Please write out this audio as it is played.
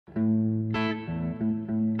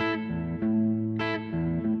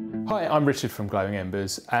Hi, I'm Richard from Glowing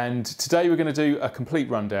Embers, and today we're going to do a complete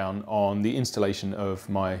rundown on the installation of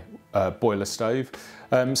my boiler stove.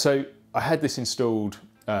 So I had this installed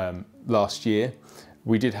last year.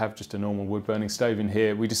 We did have just a normal wood burning stove in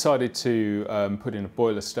here. We decided to put in a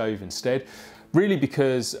boiler stove instead, really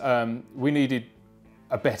because we needed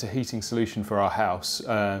a better heating solution for our house.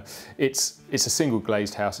 It's a single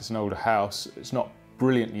glazed house, it's an older house, it's not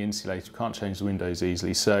brilliantly insulated, we can't change the windows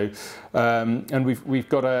easily. So, and we've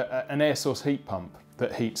got an air source heat pump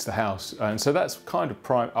that heats the house. And so that's kind of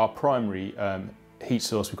our primary heat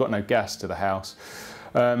source. We've got no gas to the house.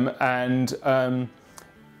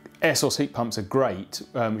 Air source heat pumps are great.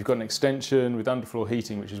 We've got an extension with underfloor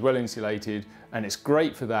heating, which is well insulated, and it's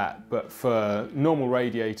great for that. But for normal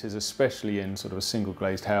radiators, especially in sort of a single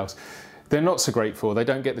glazed house, they're not so great for. They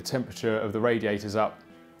don't get the temperature of the radiators up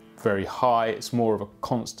very high. It's more of a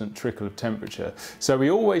constant trickle of temperature. So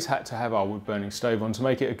we always had to have our wood burning stove on to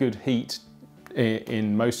make it a good heat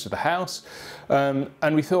in most of the house.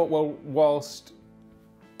 And we thought, well, whilst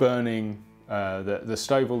burning the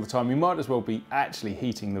stove all the time, we might as well be actually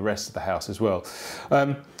heating the rest of the house as well.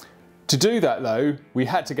 To do that though, we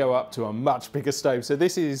had to go up to a much bigger stove. So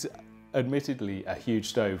this is admittedly a huge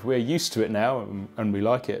stove. We're used to it now and we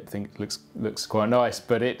like it. I think it looks quite nice,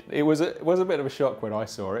 but it was a bit of a shock when I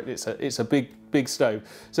saw it. It's a big stove.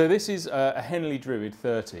 So this is a Henley Druid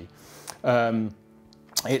 30.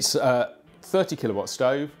 It's a 30 kilowatt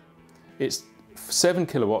stove. It's 7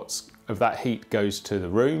 kilowatts of that heat goes to the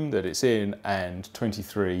room that it's in, and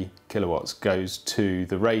 23 kilowatts goes to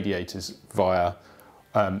the radiators via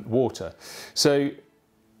water. So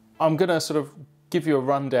I'm going to sort of give you a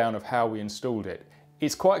rundown of how we installed it.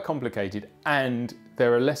 It's quite complicated, and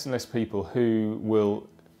there are less and less people who will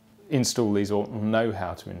install these or know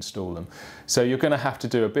how to install them. So you're going to have to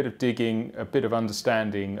do a bit of digging, a bit of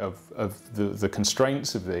understanding of the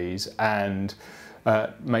constraints of these, and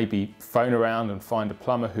maybe phone around and find a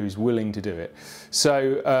plumber who's willing to do it.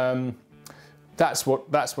 So that's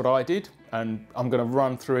what I did, and I'm going to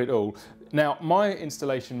run through it all. Now, my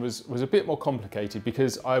installation was a bit more complicated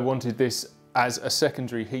because I wanted this as a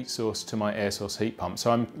secondary heat source to my air source heat pump.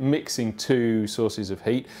 So I'm mixing two sources of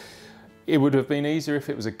heat. It would have been easier if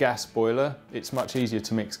it was a gas boiler. It's much easier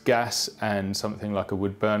to mix gas and something like a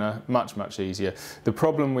wood burner, much easier. The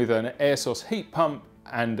problem with an air source heat pump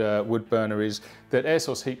and a wood burner is that air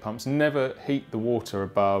source heat pumps never heat the water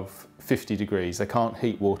above 50 degrees. They can't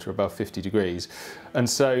heat water above 50 degrees. And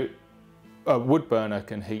so a wood burner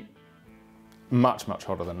can heat much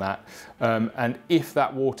hotter than that. And if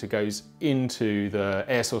that water goes into the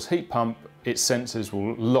air source heat pump, its sensors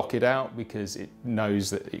will lock it out because it knows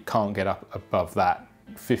that it can't get up above that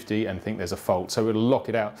 50 and think there's a fault, so it'll lock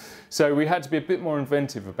it out. So we had to be a bit more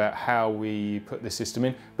inventive about how we put this system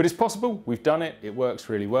in, but it's possible. We've done it. It works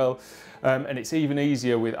really well, and it's even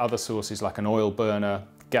easier with other sources like an oil burner,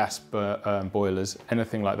 gas boilers,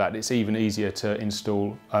 anything like that. It's even easier to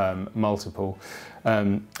install multiple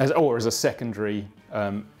as a secondary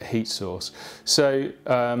heat source. So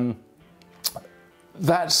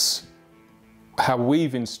that's how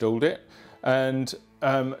we've installed it. And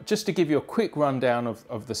just to give you a quick rundown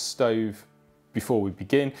of the stove before we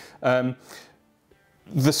begin,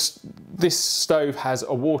 this stove has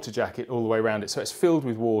a water jacket all the way around it, so it's filled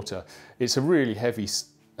with water. It's a really heavy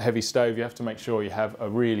stove. You have to make sure you have a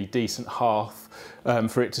really decent hearth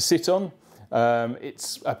for it to sit on.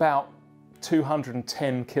 It's about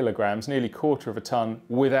 210 kilograms, nearly quarter of a ton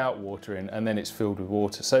without water in, and then it's filled with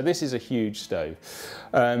water. So this is a huge stove.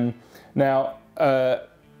 Now,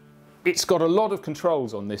 it's got a lot of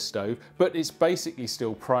controls on this stove, but it's basically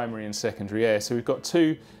still primary and secondary air. So we've got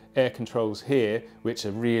two air controls here, which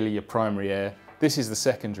are really your primary air. This is the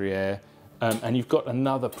secondary air, and you've got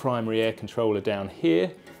another primary air controller down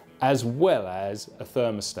here, as well as a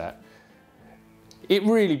thermostat. It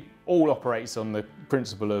really all operates on the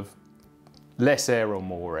principle of less air or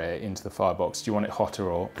more air into the firebox. Do you want it hotter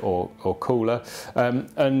or cooler?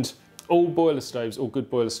 And all boiler stoves, all good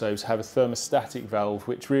boiler stoves, have a thermostatic valve,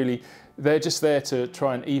 which really, they're just there to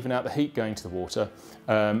try and even out the heat going to the water.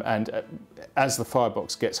 And as the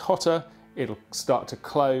firebox gets hotter, it'll start to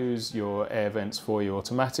close your air vents for you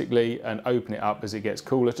automatically and open it up as it gets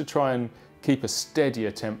cooler to try and keep a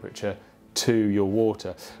steadier temperature to your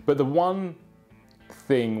water. But the one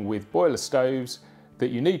thing with boiler stoves that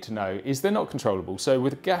you need to know is they're not controllable. So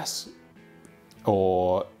with gas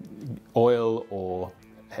or oil or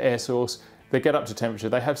air source, they get up to temperature,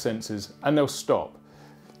 they have sensors, and they'll stop.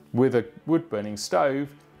 With a wood burning stove,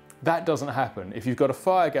 that doesn't happen. If you've got a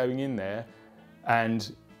fire going in there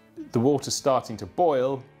and the water's starting to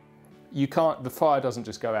boil, the fire doesn't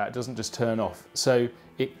just go out, it doesn't just turn off. So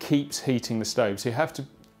it keeps heating the stove. So you have to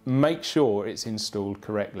make sure it's installed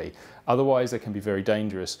correctly. Otherwise they can be very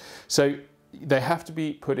dangerous. So they have to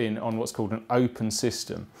be put in on what's called an open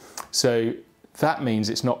system. So that means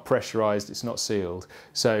it's not pressurized, it's not sealed.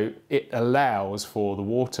 So it allows for the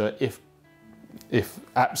water, if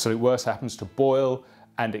absolute worst happens, to boil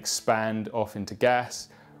and expand off into gas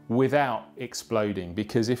without exploding.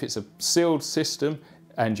 Because if it's a sealed system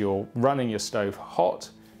and you're running your stove hot,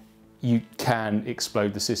 you can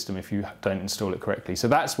explode the system if you don't install it correctly. So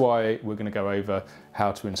that's why we're going to go over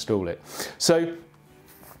how to install it. So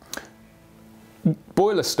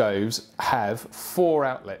boiler stoves have 4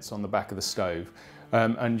 outlets on the back of the stove,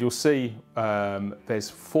 and you'll see there's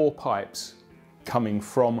 4 pipes coming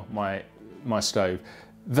from my stove.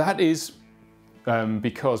 That is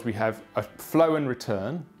because we have a flow and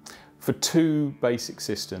return for 2 basic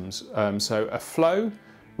systems. So a flow,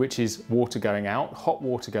 which is water going out, hot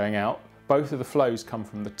water going out. Both of the flows come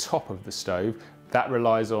from the top of the stove. That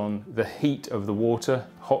relies on the heat of the water.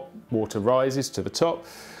 Hot water rises to the top.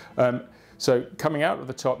 So coming out of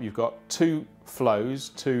the top, you've got 2 flows,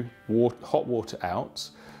 2 hot water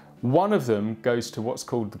outs. One of them goes to what's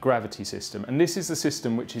called the gravity system. And this is the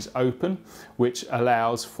system which is open, which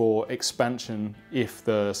allows for expansion if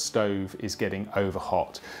the stove is getting over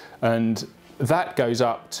hot. And that goes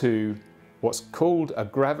up to what's called a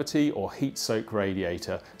gravity or heat soak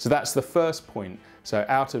radiator. So that's the first point. So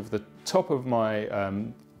out of the top of my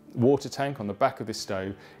water tank on the back of this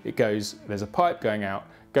stove, it goes, there's a pipe going out,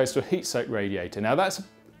 goes to a heat soak radiator. Now that's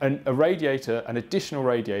a radiator, an additional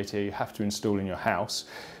radiator you have to install in your house,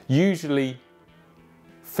 usually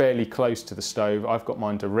fairly close to the stove. I've got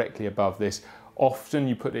mine directly above this. Often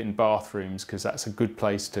you put it in bathrooms because that's a good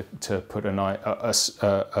place to put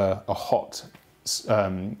a hot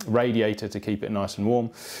radiator to keep it nice and warm.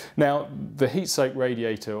 Now the heat soak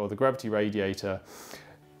radiator or the gravity radiator,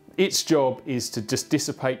 its job is to just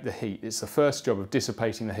dissipate the heat. It's the first job of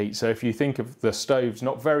dissipating the heat. So if you think of the stove's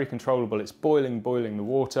not very controllable, it's boiling the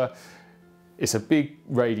water. It's a big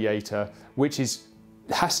radiator which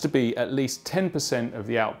has to be at least 10% of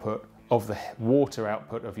the output of the water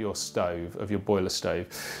output of your stove, of your boiler stove.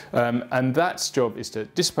 And that's job is to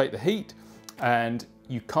dissipate the heat, and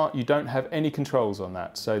you don't have any controls on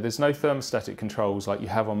that. So there's no thermostatic controls like you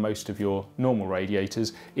have on most of your normal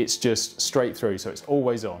radiators. It's just straight through, so it's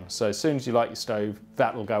always on. So as soon as you light your stove,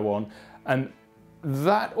 that'll go on. And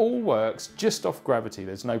that all works just off gravity.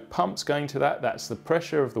 There's no pumps going to that. That's the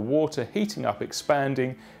pressure of the water heating up,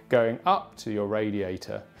 expanding, going up to your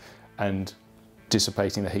radiator and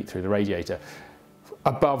dissipating the heat through the radiator.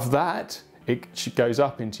 Above that, it goes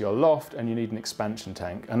up into your loft and you need an expansion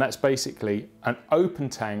tank. And that's basically an open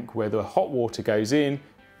tank where the hot water goes in,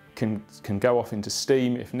 can go off into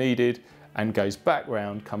steam if needed, and goes back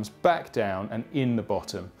round, comes back down and in the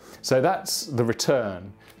bottom. So that's the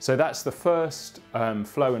return. So that's the first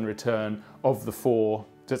flow and return of the 4,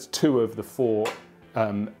 that's 2 of the 4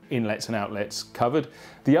 inlets and outlets covered.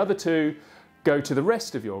 The other 2 go to the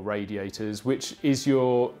rest of your radiators, which is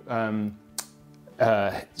your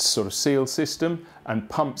sort of seal system and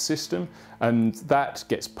pump system, and that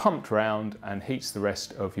gets pumped round and heats the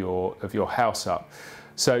rest of your house up.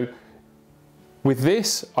 So with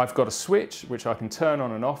this, I've got a switch which I can turn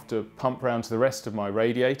on and off to pump round to the rest of my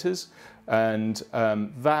radiators, and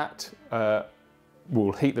that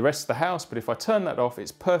will heat the rest of the house. But if I turn that off,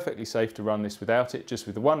 it's perfectly safe to run this without it, just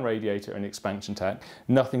with the 1 radiator and expansion tank.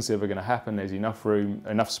 Nothing's ever going to happen. There's enough room,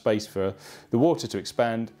 enough space for the water to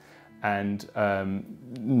expand, and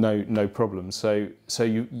no problems. So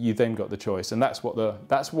you then got the choice, and that's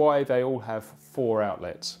why they all have 4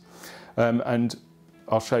 outlets. And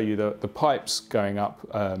I'll show you the pipes going up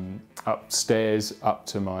upstairs up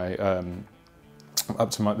to the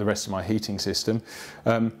rest of my heating system.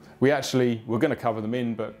 We actually were going to cover them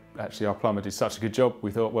in, but actually our plumber did such a good job,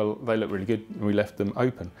 we thought, well, they look really good, and we left them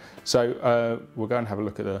open. So we'll go and have a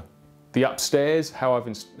look at the upstairs, how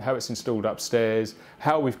it's installed upstairs,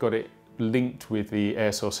 how we've got it linked with the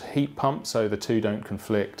air source heat pump so the 2 don't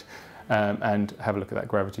conflict, and have a look at that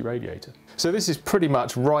gravity radiator. So this is pretty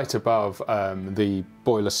much right above the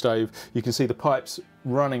boiler stove. You can see the pipes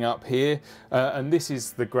running up here, and this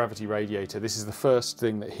is the gravity radiator. This is the first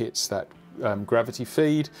thing that hits that gravity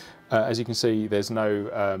feed. As you can see, there's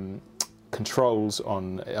no controls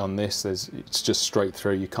on this. It's just straight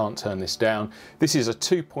through. You can't turn this down. This is a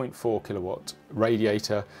 2.4 kilowatt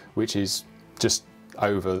radiator, which is just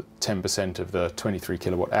over 10% of the 23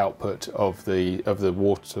 kilowatt output of the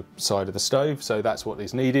water side of the stove. So that's what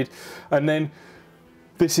is needed. And then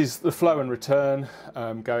this is the flow and return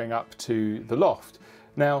going up to the loft.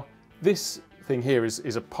 Now, this thing here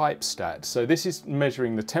is a pipe stat. So this is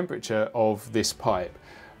measuring the temperature of this pipe,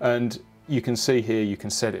 and you can see here you can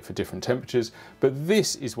set it for different temperatures, but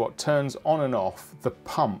this is what turns on and off the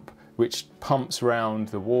pump which pumps round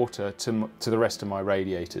the water to the rest of my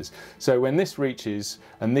radiators. So when this reaches,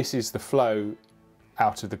 and this is the flow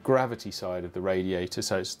out of the gravity side of the radiator,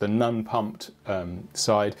 so it's the non-pumped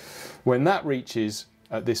side, when that reaches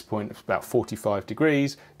at this point about 45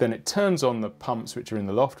 degrees, then it turns on the pumps which are in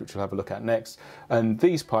the loft, which we'll have a look at next, and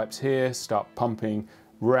these pipes here start pumping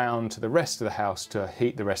round to the rest of the house to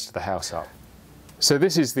heat the rest of the house up. So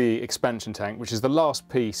this is the expansion tank, which is the last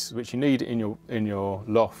piece which you need in your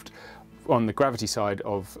loft on the gravity side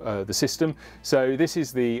of the system. So this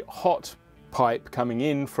is the hot pipe coming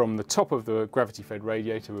in from the top of the gravity-fed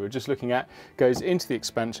radiator we were just looking at, goes into the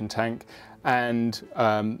expansion tank, and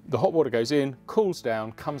the hot water goes in, cools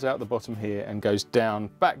down, comes out the bottom here and goes down,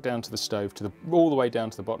 back down to the stove, all the way down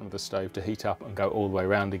to the bottom of the stove to heat up and go all the way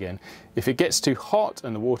around again. If it gets too hot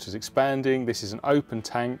and the water's expanding, this is an open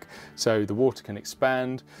tank, so the water can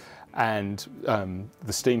expand and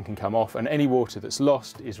the steam can come off, and any water that's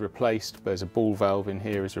lost is replaced. There's a ball valve in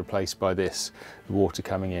here, is replaced by this, the water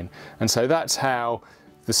coming in. And so that's how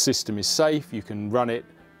the system is safe. You can run it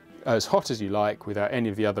as hot as you like without any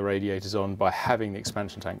of the other radiators on by having the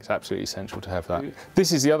expansion tank. It's absolutely essential to have that.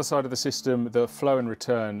 This is the other side of the system, the flow and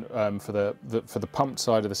return for the pumped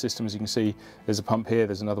side of the system. As you can see, there's a pump here,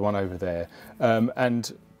 there's another one over there.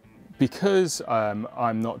 And because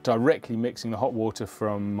I'm not directly mixing the hot water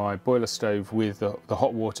from my boiler stove with the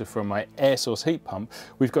hot water from my air source heat pump,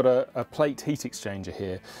 we've got a plate heat exchanger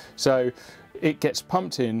here. So it gets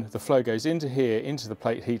pumped in, the flow goes into here, into the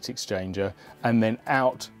plate heat exchanger, and then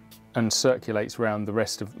out and circulates around the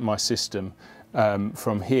rest of my system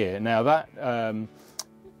from here. Now that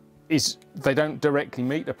they don't directly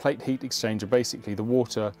meet. A plate heat exchanger, basically the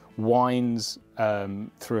water winds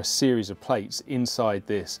through a series of plates inside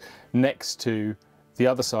this next to the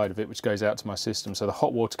other side of it, which goes out to my system. So the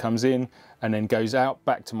hot water comes in and then goes out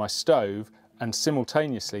back to my stove, and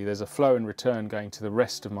simultaneously there's a flow and return going to the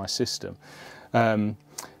rest of my system.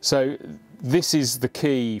 So this is the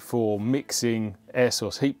key for mixing air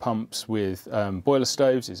source heat pumps with boiler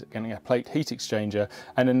stoves, is getting a plate heat exchanger.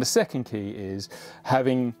 And then the second key is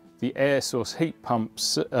having the air source heat pump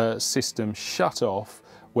system shut off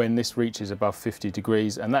when this reaches above 50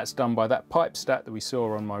 degrees, and that's done by that pipe stat that we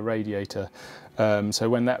saw on my radiator. So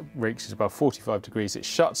when that reaches above 45 degrees, it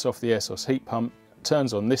shuts off the air source heat pump,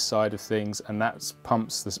 turns on this side of things, and that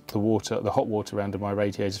pumps the hot water around my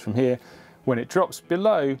radiators from here. When it drops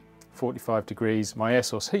below 45 degrees, my air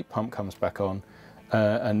source heat pump comes back on,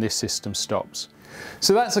 and this system stops.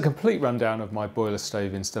 So that's a complete rundown of my boiler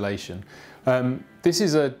stove installation. This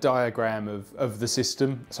is a diagram of the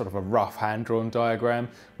system, sort of a rough hand-drawn diagram,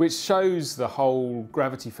 which shows the whole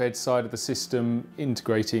gravity-fed side of the system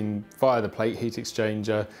integrating via the plate heat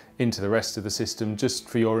exchanger into the rest of the system, just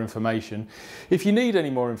for your information. If you need any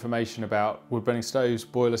more information about wood-burning stoves,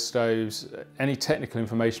 boiler stoves, any technical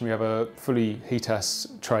information, we have a fully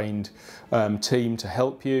HETAS trained team to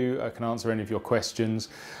help you. I can answer any of your questions.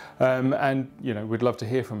 And we'd love to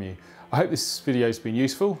hear from you. I hope this video has been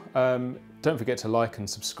useful. Don't forget to like and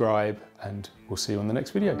subscribe, and we'll see you on the next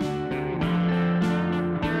video.